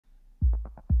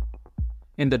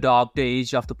In the dark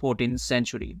days of the 14th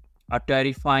century, a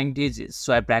terrifying disease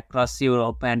swept across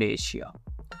Europe and Asia,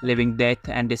 leaving death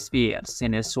and despair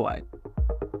in its wake.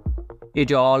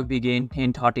 It all began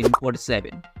in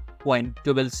 1347, when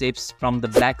 12 ships from the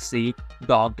Black Sea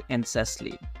docked in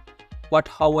Sicily. What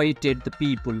awaited the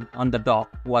people on the dock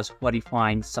was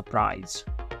horrifying surprise.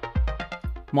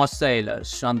 Most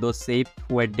sailors on those ships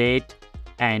were dead,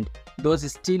 and those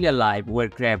still alive were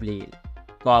gravely ill,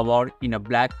 covered in a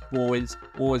black boils,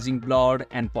 oozing blood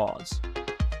and pus.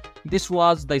 This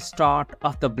was the start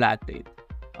of the Black Death,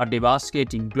 a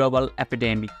devastating global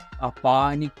epidemic, a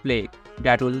panic plague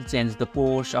that will change the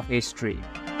course of history.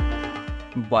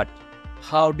 But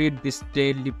how did this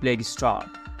deadly plague start?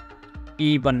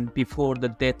 Even before the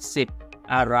death ship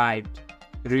arrived,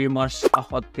 rumors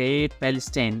of a great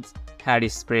pestilence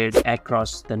had spread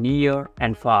across the Near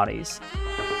and Far East.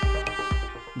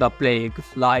 The plague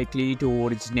likely to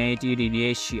originated in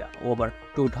Asia over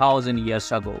 2000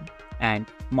 years ago and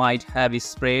might have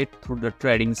spread through the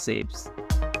trading ships.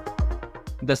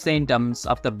 The symptoms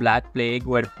of the Black Plague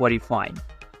were horrifying: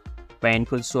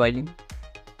 painful swelling,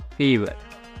 fever,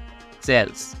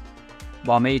 chills,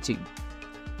 vomiting,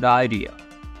 diarrhea,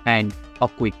 and a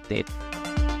quick death.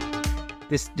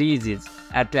 This disease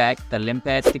attacked the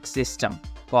lymphatic system,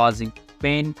 causing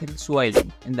painful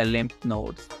swelling in the lymph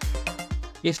nodes.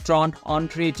 If left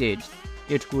untreated,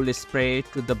 it could spread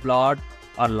to the blood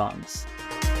or lungs.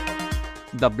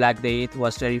 The Black Death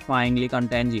was terrifyingly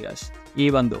contagious.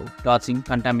 Even though touching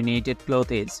contaminated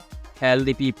clothes,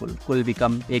 healthy people could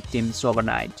become victims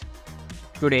overnight.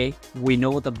 Today, we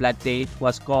know the Black Death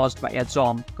was caused by a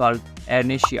germ called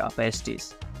Ehrlichia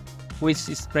pestis, which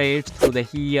spread through the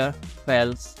hair,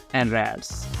 felt, and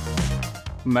rats.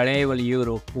 Medieval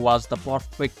Europe was the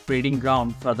perfect breeding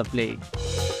ground for the plague.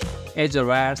 As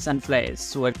rats and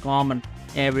flies were common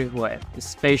everywhere,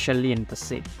 especially in the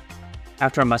sea.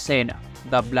 After Messina,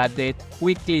 the Black Death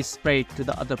quickly spread to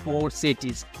the other port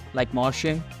cities like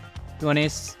Marseille,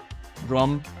 Tunis,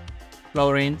 Rome,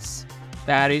 Florence,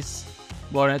 Paris,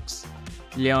 Bordeaux,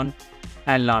 Lyon,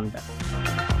 and London.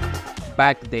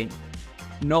 Back then,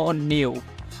 no one knew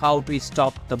how to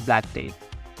stop the Black Death.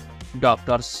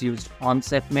 Doctors used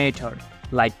unsafe methods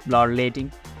like bloodletting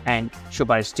and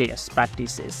superstitious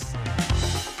practices.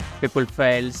 People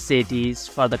fled cities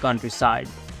for the countryside,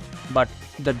 but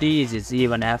the disease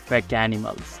even affected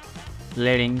animals,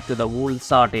 leading to the wool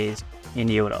shortage in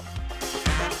Europe.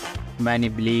 Many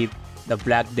believed the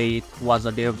Black Death was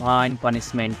a divine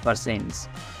punishment for sins,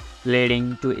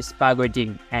 leading to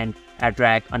spaghetting and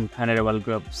attack on vulnerable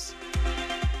groups.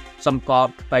 Some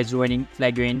coped by joining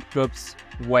flagrant groups,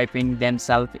 wiping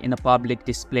themselves in a public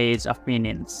displays of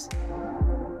penance.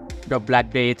 The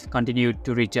Black Death continued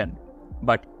to return,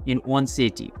 but in one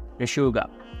city, Riga,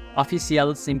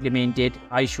 officials implemented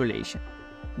isolation,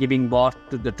 giving birth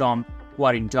to the term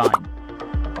quarantine.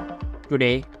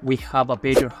 Today, we have a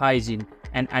better hygiene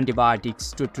and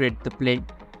antibiotics to treat the plague,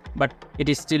 but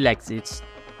it still exists,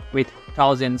 with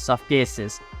thousands of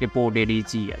cases reported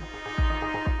each year.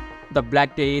 The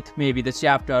Black Death may be the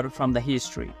chapter from the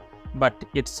history, but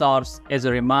it serves as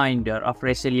a reminder of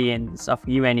resilience of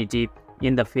humanity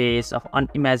in the face of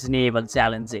unimaginable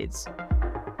challenges.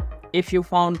 If you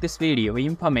found this video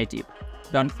informative,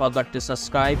 don't forget to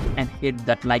subscribe and hit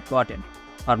that like button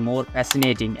for more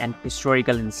fascinating and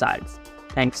historical insights.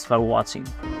 Thanks for watching.